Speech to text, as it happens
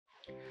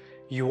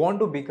You want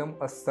to become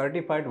a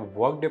certified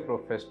Workday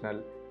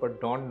professional but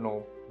don't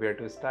know where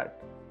to start?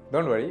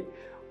 Don't worry,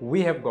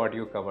 we have got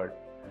you covered.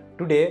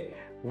 Today,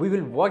 we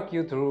will walk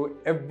you through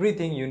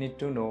everything you need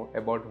to know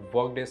about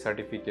Workday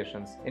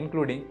certifications,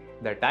 including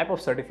the type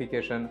of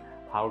certification,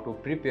 how to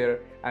prepare,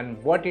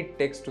 and what it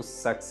takes to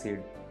succeed.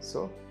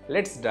 So,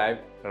 let's dive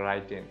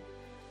right in.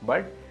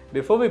 But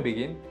before we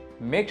begin,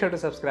 make sure to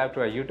subscribe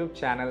to our YouTube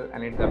channel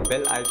and hit the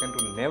bell icon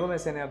to never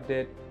miss any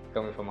update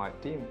coming from our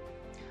team.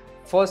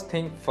 First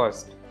thing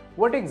first,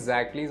 what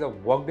exactly is a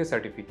Workday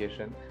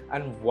certification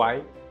and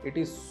why it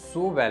is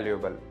so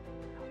valuable?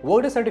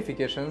 Workday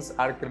certifications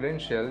are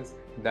credentials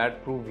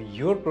that prove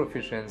your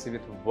proficiency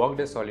with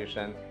Workday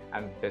solution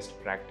and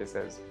best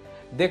practices.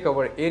 They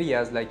cover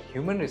areas like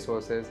human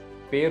resources,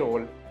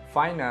 payroll,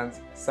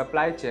 finance,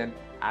 supply chain,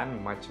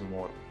 and much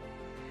more.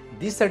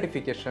 These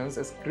certifications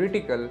is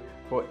critical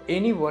for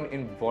anyone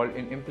involved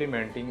in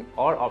implementing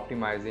or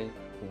optimizing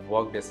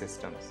Workday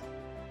systems.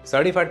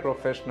 Certified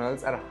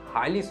professionals are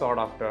highly sought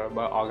after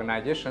by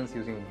organizations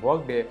using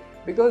Workday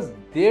because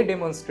they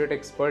demonstrate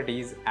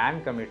expertise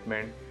and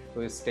commitment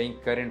to staying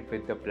current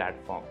with the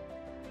platform.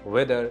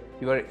 Whether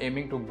you are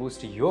aiming to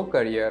boost your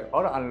career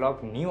or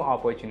unlock new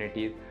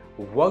opportunities,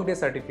 Workday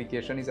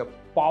certification is a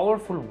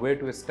powerful way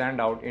to stand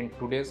out in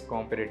today's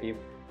competitive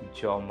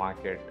job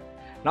market.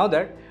 Now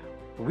that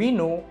we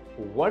know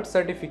what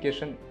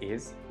certification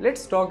is,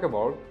 let's talk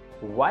about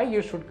why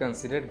you should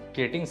consider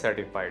getting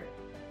certified.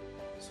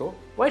 So,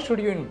 why should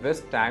you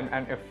invest time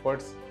and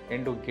efforts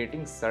into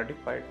getting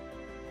certified?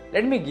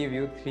 Let me give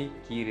you 3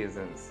 key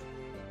reasons.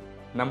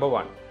 Number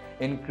 1,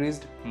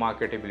 increased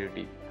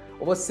marketability.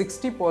 Over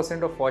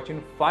 60% of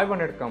Fortune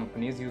 500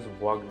 companies use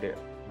Workday,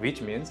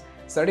 which means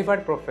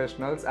certified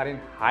professionals are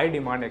in high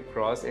demand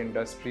across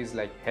industries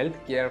like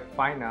healthcare,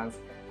 finance,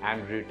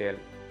 and retail.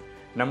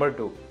 Number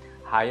 2,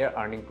 higher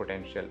earning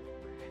potential.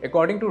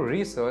 According to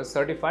research,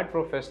 certified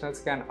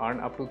professionals can earn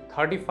up to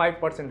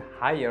 35%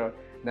 higher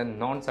than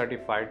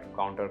non-certified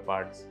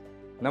counterparts.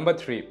 Number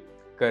 3,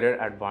 career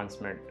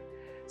advancement.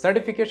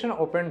 Certification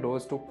opens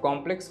doors to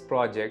complex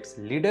projects,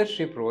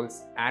 leadership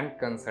roles, and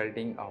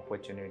consulting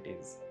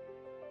opportunities.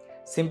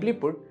 Simply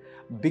put,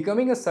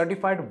 becoming a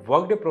certified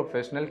Workday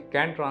professional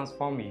can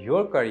transform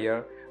your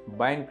career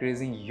by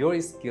increasing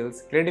your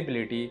skills,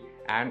 credibility,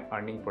 and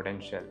earning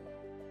potential.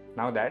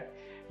 Now that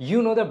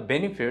you know the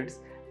benefits,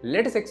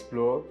 let's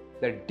explore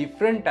the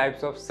different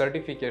types of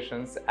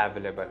certifications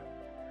available.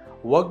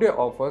 Workday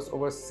offers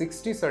over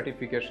 60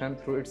 certifications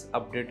through its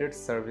updated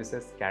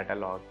services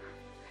catalog.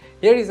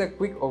 Here is a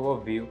quick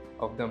overview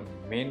of the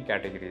main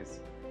categories.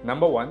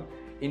 Number 1,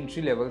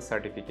 entry-level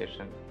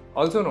certification,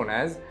 also known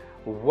as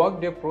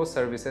Workday Pro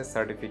Services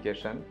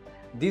certification.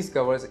 This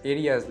covers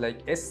areas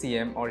like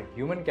SCM or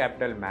Human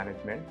Capital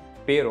Management,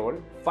 payroll,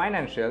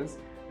 financials,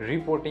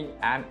 reporting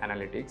and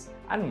analytics,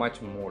 and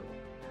much more.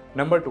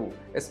 Number 2,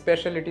 a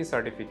specialty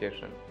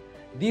certification.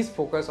 These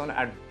focus on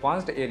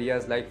advanced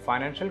areas like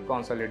financial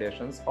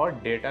consolidations or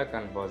data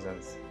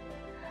conversions.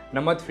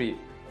 Number 3,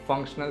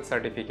 functional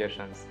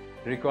certifications,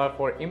 required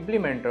for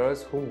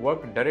implementers who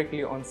work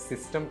directly on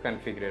system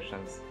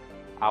configurations.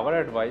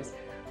 Our advice,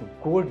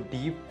 go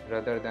deep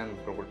rather than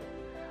broad.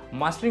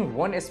 Mastering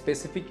one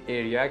specific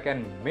area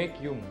can make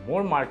you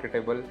more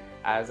marketable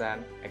as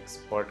an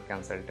expert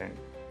consultant.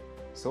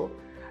 So,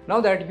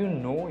 now that you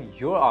know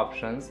your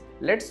options,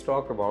 let's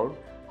talk about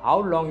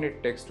how long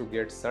it takes to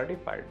get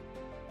certified.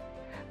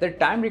 The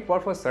time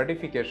required for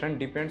certification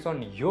depends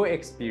on your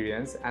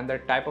experience and the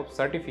type of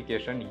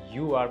certification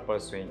you are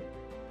pursuing.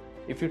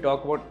 If you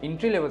talk about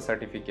entry-level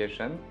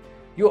certification,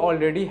 you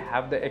already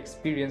have the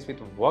experience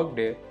with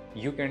Workday,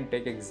 you can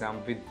take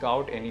exam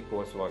without any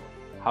coursework.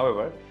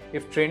 However,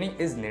 if training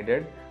is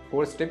needed,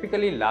 course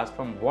typically lasts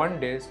from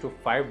 1 day to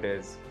 5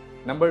 days.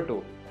 Number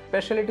 2,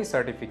 specialty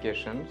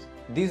certifications.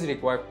 These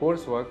require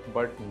coursework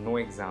but no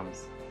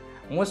exams.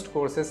 Most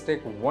courses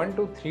take 1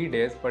 to 3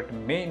 days but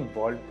may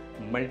involve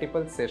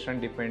multiple sessions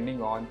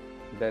depending on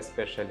the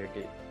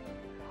specialty.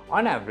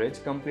 On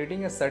average,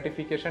 completing a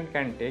certification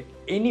can take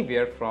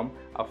anywhere from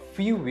a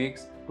few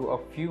weeks to a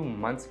few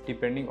months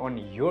depending on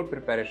your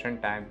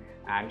preparation time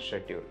and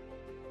schedule.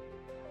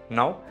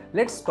 Now,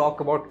 let's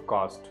talk about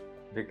cost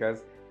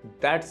because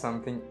that's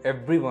something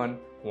everyone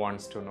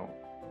wants to know.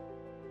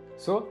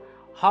 So,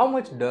 how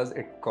much does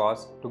it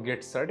cost to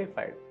get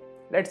certified?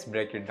 Let's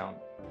break it down.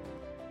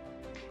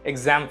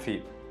 Exam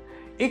fee.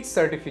 Each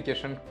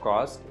certification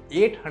costs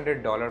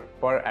 $800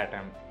 per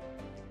attempt.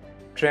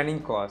 Training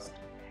cost.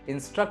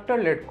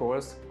 Instructor-led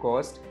course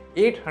costs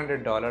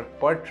 $800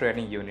 per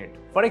training unit.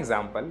 For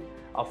example,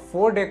 a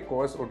 4-day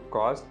course would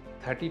cost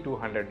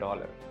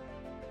 $3,200.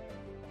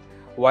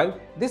 While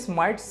this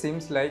might seem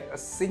like a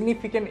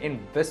significant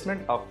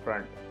investment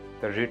upfront,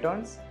 the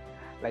returns,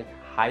 like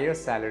higher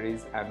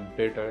salaries and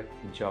better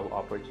job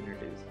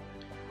opportunities,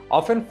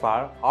 often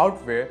far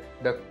outweigh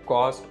the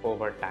cost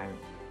over time.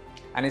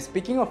 And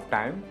speaking of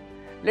time,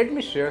 let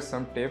me share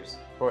some tips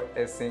for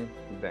acing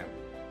them.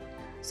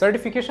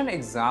 Certification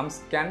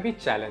exams can be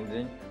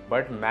challenging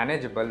but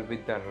manageable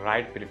with the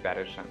right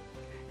preparation.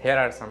 Here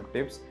are some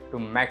tips to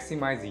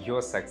maximize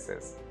your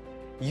success.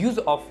 Use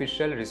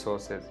official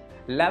resources.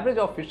 Leverage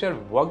official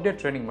Workday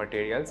training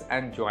materials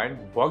and join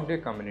Workday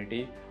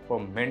community for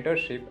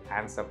mentorship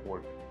and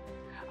support.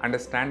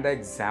 Understand the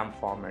exam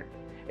format.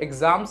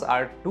 Exams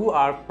are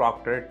 2-hour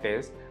proctored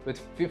tests with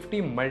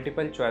 50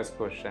 multiple choice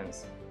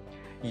questions.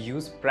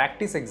 Use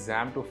practice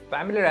exam to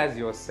familiarize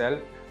yourself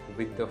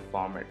with the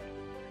format.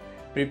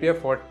 Prepare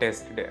for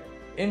test day.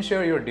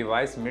 Ensure your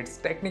device meets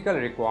technical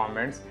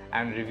requirements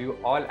and review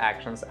all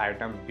actions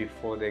items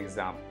before the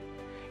exam.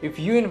 If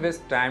you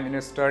invest time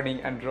in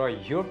studying and draw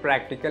your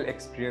practical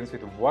experience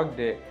with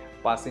Workday,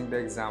 passing the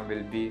exam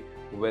will be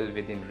well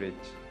within reach.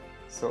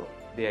 So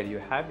there you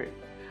have it,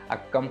 a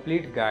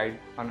complete guide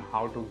on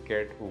how to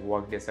get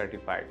Workday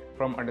certified.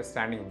 From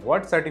understanding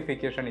what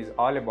certification is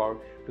all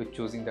about to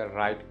choosing the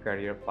right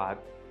career path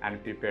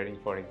and preparing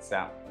for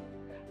exam.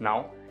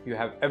 Now you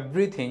have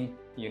everything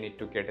you need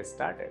to get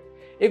started.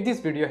 If this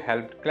video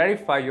helped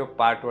clarify your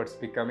path towards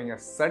becoming a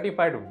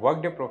certified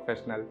Workday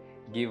professional,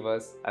 give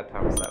us a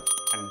thumbs up.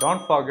 And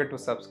don't forget to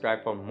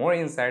subscribe for more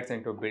insights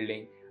into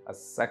building a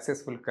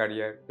successful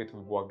career with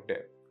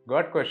Workday.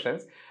 Got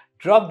questions?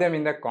 Drop them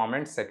in the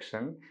comment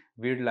section.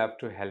 We'd love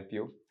to help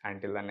you.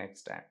 Until the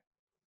next time.